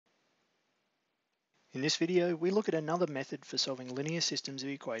In this video, we look at another method for solving linear systems of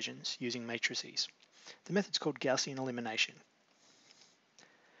equations using matrices. The method's called Gaussian elimination.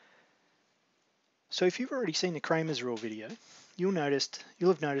 So if you've already seen the Cramer's rule video, you'll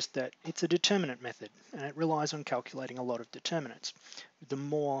have noticed that it's a determinant method and it relies on calculating a lot of determinants.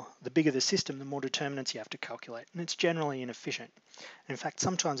 The bigger the system, the more determinants you have to calculate, and it's generally inefficient. In fact,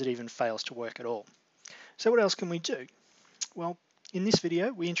 sometimes it even fails to work at all. So what else can we do? Well, in this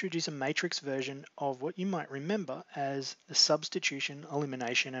video, we introduce a matrix version of what you might remember as the substitution,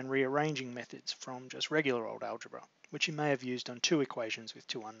 elimination, and rearranging methods from just regular old algebra, which you may have used on two equations with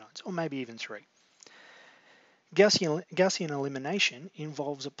two unknowns, or maybe even three. Gaussian elimination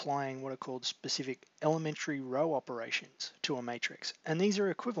involves applying what are called specific elementary row operations to a matrix, and these are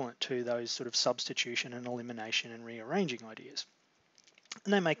equivalent to those sort of substitution and elimination and rearranging ideas.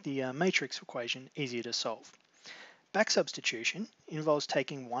 And they make the matrix equation easier to solve. Back substitution involves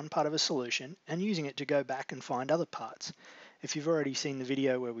taking one part of a solution and using it to go back and find other parts. If you've already seen the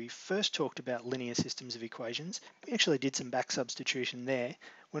video where we first talked about linear systems of equations, we actually did some back substitution there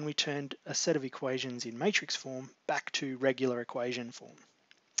when we turned a set of equations in matrix form back to regular equation form.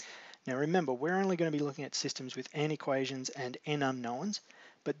 Now remember, we're only going to be looking at systems with n equations and n unknowns,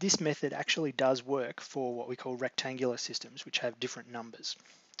 but this method actually does work for what we call rectangular systems, which have different numbers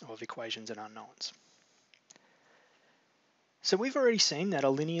of equations and unknowns. So we've already seen that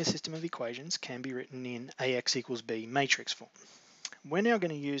a linear system of equations can be written in AX equals B matrix form. We're now going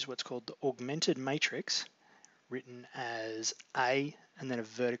to use what's called the augmented matrix, written as A and then a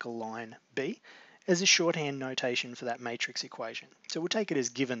vertical line B, as a shorthand notation for that matrix equation. So we'll take it as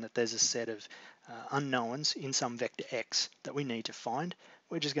given that there's a set of unknowns in some vector X that we need to find.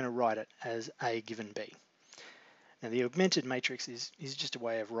 We're just going to write it as A given B. Now the augmented matrix is just a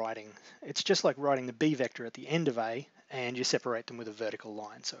way of writing, it's just like writing the B vector at the end of A and you separate them with a vertical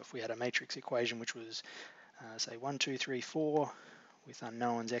line. So if we had a matrix equation which was say 1, 2, 3, 4 with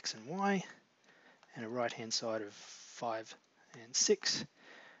unknowns X and Y and a right hand side of 5 and 6,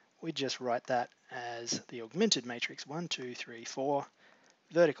 we'd just write that as the augmented matrix 1, 2, 3, 4,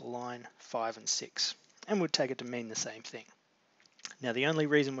 vertical line 5 and 6, and we'd take it to mean the same thing. Now the only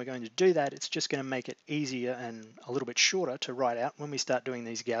reason we're going to do that, it's just going to make it easier and a little bit shorter to write out when we start doing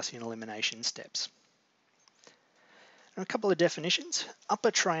these Gaussian elimination steps. And a couple of definitions.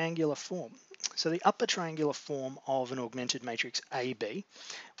 Upper triangular form. So the upper triangular form of an augmented matrix AB,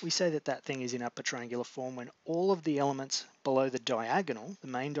 we say that that thing is in upper triangular form when all of the elements below the diagonal, the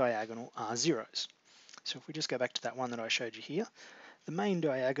main diagonal, are zeros. So if we just go back to that one that I showed you here, the main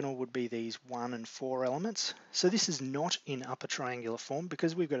diagonal would be these 1 and 4 elements. So this is not in upper triangular form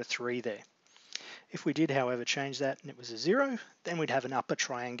because we've got a 3 there. If we did, however, change that and it was a 0, then we'd have an upper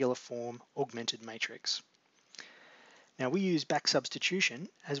triangular form augmented matrix. Now we use back substitution,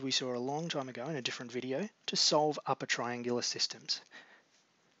 as we saw a long time ago in a different video, to solve upper triangular systems,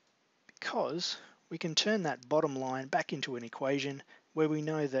 because we can turn that bottom line back into an equation where we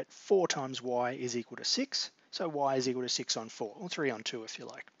know that 4 times y is equal to 6, so y is equal to 6 on 4, or 3 on 2 if you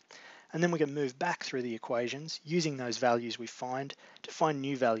like. And then we can move back through the equations using those values we find to find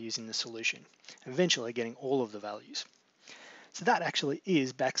new values in the solution, eventually getting all of the values. So that actually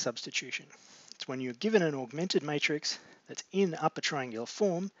is back substitution. It's when you're given an augmented matrix that's in upper triangular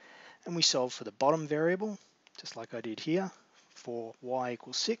form and we solve for the bottom variable, just like I did here, for y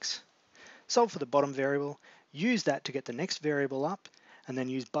equals 6. Solve for the bottom variable, use that to get the next variable up, and then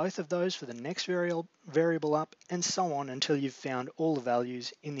use both of those for the next variable up, and so on until you've found all the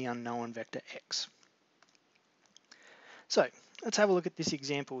values in the unknown vector x. So let's have a look at this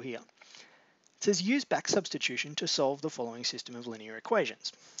example here. It says use back substitution to solve the following system of linear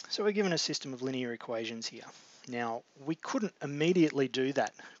equations. So we're given a system of linear equations here. Now we couldn't immediately do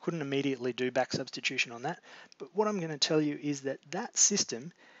that, couldn't immediately do back substitution on that, but what I'm going to tell you is that that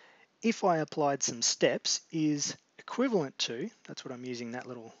system, if I applied some steps, is equivalent to, that's what I'm using that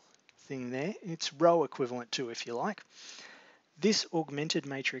little thing there, it's row equivalent to, if you like, this augmented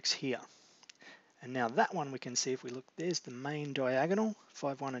matrix here. And now that one we can see if we look, there's the main diagonal,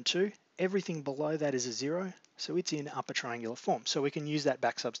 5, 1 and 2, everything below that is a 0, so it's in upper triangular form. So we can use that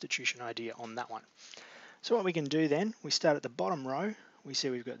back substitution idea on that one. So what we can do then, we start at the bottom row, we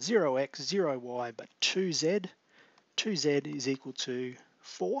see we've got 0x, 0y, but 2z. 2z is equal to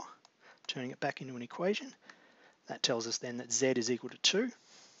 4, turning it back into an equation. That tells us then that z is equal to 2.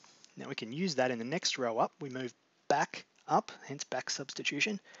 Now we can use that in the next row up. We move back up, hence back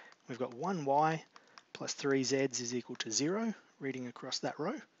substitution. We've got 1y plus 3z is equal to 0, reading across that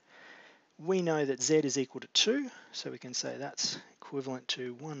row. We know that z is equal to 2, so we can say that's equivalent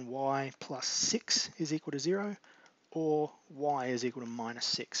to 1y plus 6 is equal to 0, or y is equal to minus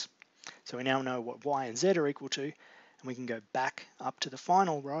 6. So we now know what y and z are equal to, and we can go back up to the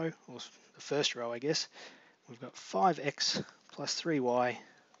final row, or the first row I guess. We've got 5x plus 3y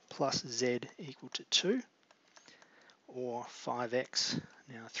plus z equal to 2, or 5x.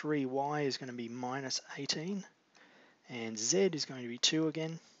 Now 3y is going to be minus 18, and z is going to be 2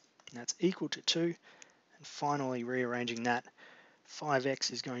 again, and that's equal to 2. And finally, rearranging that,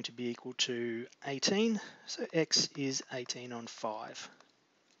 5x is going to be equal to 18, so x is 18 on 5.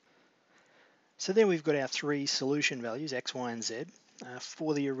 So there we've got our three solution values, x, y, and z,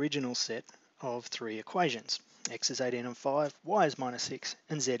 for the original set of three equations. X is 18 on 5, y is minus 6,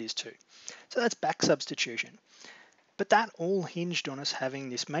 and z is 2. So that's back substitution. But that all hinged on us having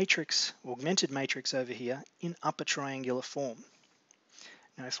this matrix, augmented matrix over here, in upper triangular form.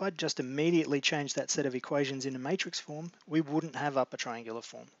 Now if I'd just immediately change that set of equations into matrix form, we wouldn't have upper triangular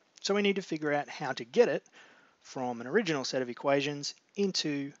form. So we need to figure out how to get it from an original set of equations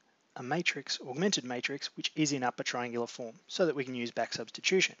into a matrix, augmented matrix, which is in upper triangular form, so that we can use back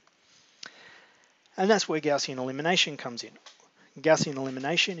substitution. And that's where Gaussian elimination comes in. Gaussian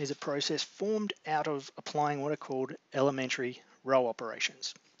elimination is a process formed out of applying what are called elementary row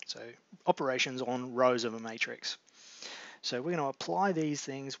operations. So operations on rows of a matrix. So we're going to apply these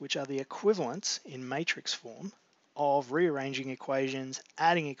things, which are the equivalents in matrix form of rearranging equations,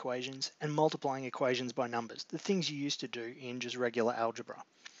 adding equations, and multiplying equations by numbers, the things you used to do in just regular algebra.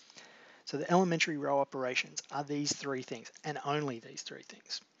 So the elementary row operations are these three things, and only these three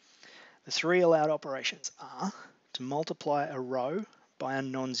things. The three allowed operations are to multiply a row by a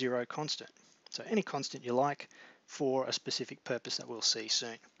non-zero constant. So any constant you like for a specific purpose that we'll see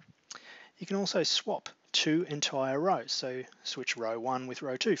soon. You can also swap two entire rows. So switch row 1 with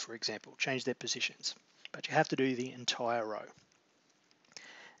row 2, for example, change their positions. But you have to do the entire row.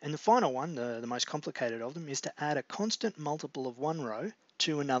 And the final one, the most complicated of them, is to add a constant multiple of one row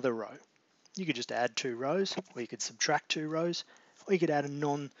to another row. You could just add two rows, or you could subtract two rows, or you could add a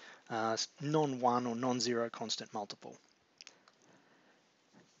non-one or non-zero constant multiple.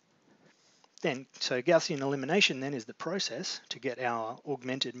 So Gaussian elimination then is the process to get our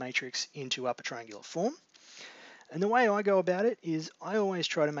augmented matrix into upper triangular form. And the way I go about it is I always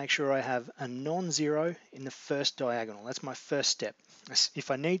try to make sure I have a non-zero in the first diagonal. That's my first step. If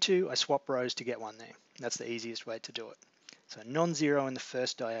I need to, I swap rows to get one there. That's the easiest way to do it. So non-zero in the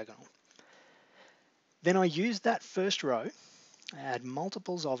first diagonal. Then I use that first row, I add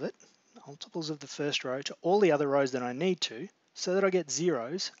multiples of it, multiples of the first row to all the other rows that I need to, so that I get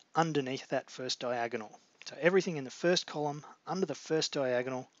zeros underneath that first diagonal. So everything in the first column under the first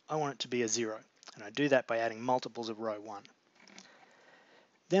diagonal, I want it to be a 0. And I do that by adding multiples of row 1.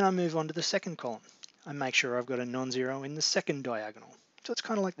 Then I move on to the second column. I make sure I've got a non-zero in the second diagonal. So it's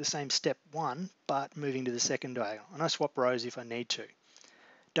kind of like the same step 1, but moving to the second diagonal. And I swap rows if I need to.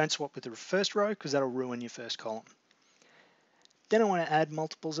 Don't swap with the first row because that'll ruin your first column. Then I want to add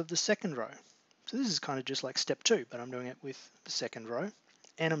multiples of the second row. So this is kind of just like step 2, but I'm doing it with the second row.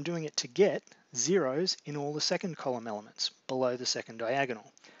 And I'm doing it to get zeros in all the second column elements below the second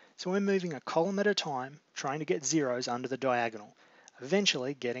diagonal. So we're moving a column at a time, trying to get zeros under the diagonal,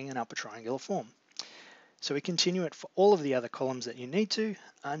 eventually getting an upper triangular form. So we continue it for all of the other columns that you need to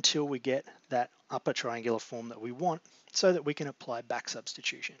until we get that upper triangular form that we want, so that we can apply back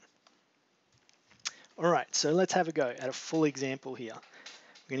substitution. All right, so let's have a go at a full example here.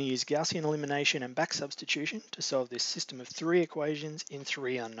 We're going to use Gaussian elimination and back substitution to solve this system of three equations in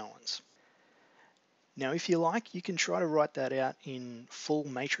three unknowns. Now, if you like, you can try to write that out in full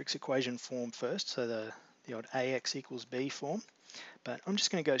matrix equation form first, so the old AX equals B form, but I'm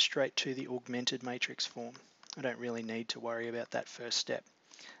just going to go straight to the augmented matrix form. I don't really need to worry about that first step,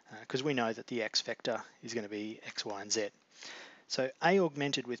 because we know that the X vector is going to be X, Y, and Z. So A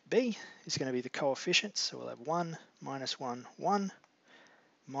augmented with B is going to be the coefficients, so we'll have 1, minus 1, 1,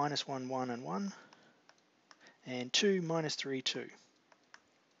 minus 1, 1, and 1, and 2, minus 3, 2.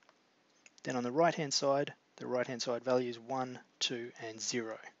 Then on the right-hand side value is 1, 2, and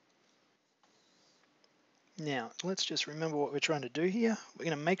 0. Now, let's just remember what we're trying to do here. We're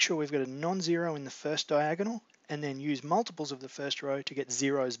going to make sure we've got a non-zero in the first diagonal, and then use multiples of the first row to get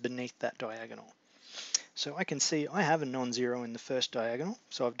zeros beneath that diagonal. So I can see I have a non-zero in the first diagonal,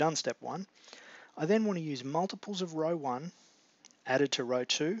 so I've done step 1. I then want to use multiples of row 1 added to row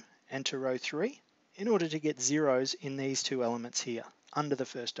 2 and to row 3 in order to get zeros in these two elements here under the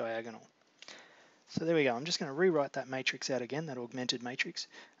first diagonal. So there we go. I'm just going to rewrite that matrix out again, that augmented matrix.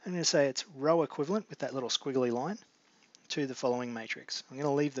 I'm going to say it's row equivalent with that little squiggly line to the following matrix. I'm going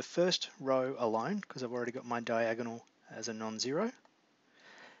to leave the first row alone because I've already got my diagonal as a non-zero.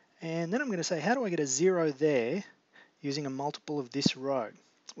 And then I'm going to say, how do I get a 0 there using a multiple of this row?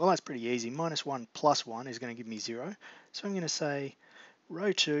 Well, that's pretty easy. Minus 1 plus 1 is going to give me 0. So I'm going to say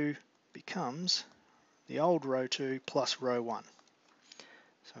row 2 becomes the old row 2 plus row 1.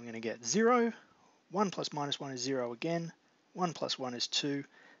 So I'm going to get 0, 1 plus minus 1 is 0 again, 1 plus 1 is 2,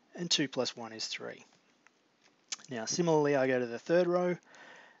 and 2 plus 1 is 3. Now similarly, I go to the third row,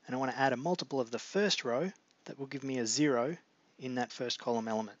 and I want to add a multiple of the first row that will give me a 0 in that first column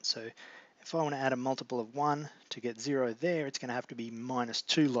element. So if I want to add a multiple of 1 to get 0 there, it's going to have to be minus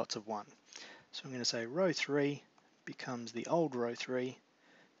 2 lots of 1. So I'm going to say row 3 becomes the old row 3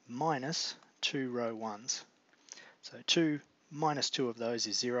 minus 2 row 1s. So 2 minus 2 of those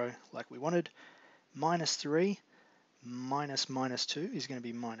is 0, like we wanted. Minus 3 minus minus 2 is going to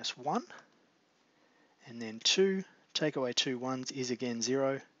be minus 1. And then 2 take away 2 1s is again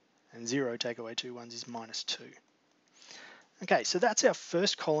 0. And 0 take away 2 1s is minus 2. Okay, so that's our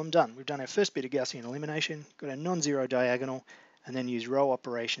first column done. We've done our first bit of Gaussian elimination, got a non-zero diagonal, and then use row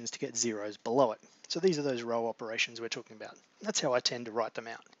operations to get zeros below it. So these are those row operations we're talking about. That's how I tend to write them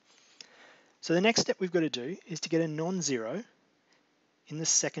out. So the next step we've got to do is to get a non-zero in the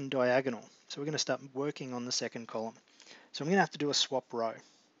second diagonal. So we're going to start working on the second column. So I'm going to have to do a swap row.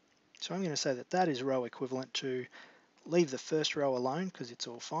 So I'm going to say that that is row equivalent to leave the first row alone because it's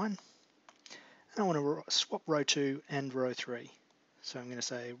all fine. And I want to swap row 2 and row 3. So I'm going to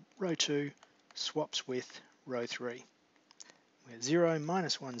say row 2 swaps with row 3. We have 0,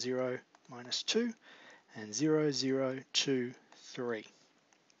 minus 1, 0, minus 2, and 0, 0, 2, 3.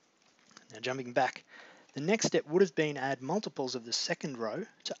 Now jumping back, the next step would have been add multiples of the second row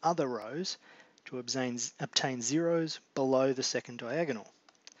to other rows to obtain zeros below the second diagonal.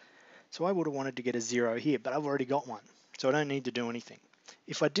 So I would have wanted to get a 0 here, but I've already got one, so I don't need to do anything.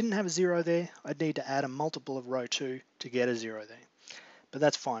 If I didn't have a 0 there, I'd need to add a multiple of row 2 to get a 0 there. But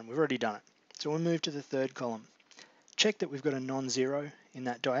that's fine, we've already done it. So we'll move to the third column. Check that we've got a non-zero in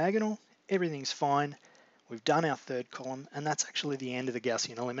that diagonal, everything's fine, we've done our third column, and that's actually the end of the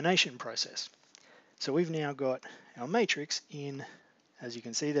Gaussian elimination process. So we've now got our matrix in, as you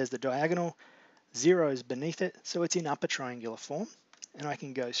can see, there's the diagonal, zeros beneath it, so it's in upper triangular form, and I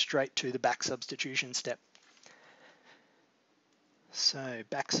can go straight to the back substitution step. So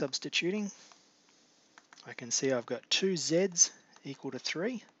back substituting, I can see I've got 2 z's equal to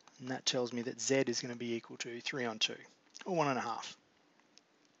 3, and that tells me that z is going to be equal to 3 on 2, or 1.5.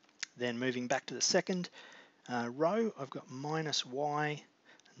 Then moving back to the second row, I've got minus y,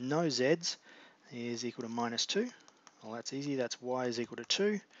 no z's, is equal to minus 2. Well, that's easy, that's y is equal to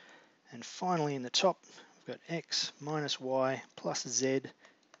 2. And finally in the top, we've got x minus y plus z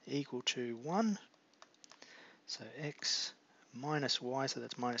equal to 1. So x minus y, so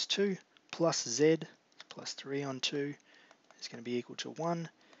that's minus 2, plus z, plus 3 on 2, is going to be equal to 1,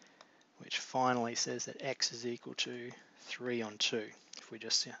 which finally says that x is equal to 3 on 2, if we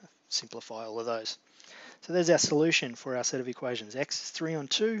just simplify all of those. So there's our solution for our set of equations. X is 3 on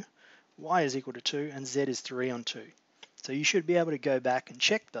 2, y is equal to 2, and z is 3 on 2. So you should be able to go back and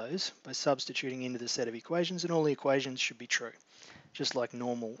check those by substituting into the set of equations, and all the equations should be true, just like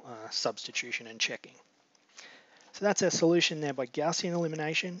normal substitution and checking. So that's our solution there by Gaussian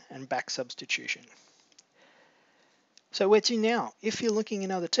elimination and back substitution. So where to now? If you're looking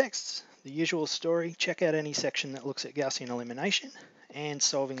in other texts, the usual story, check out any section that looks at Gaussian elimination and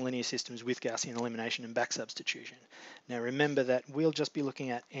solving linear systems with Gaussian elimination and back substitution. Now remember that we'll just be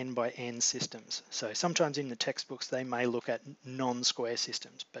looking at n by n systems. So sometimes in the textbooks they may look at non-square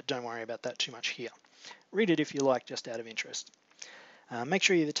systems, but don't worry about that too much here. Read it if you like, just out of interest. Make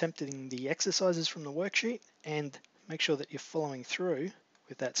sure you're attempting the exercises from the worksheet and make sure that you're following through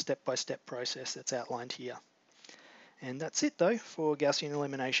with that step-by-step process that's outlined here. And that's it though for Gaussian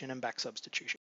elimination and back substitution.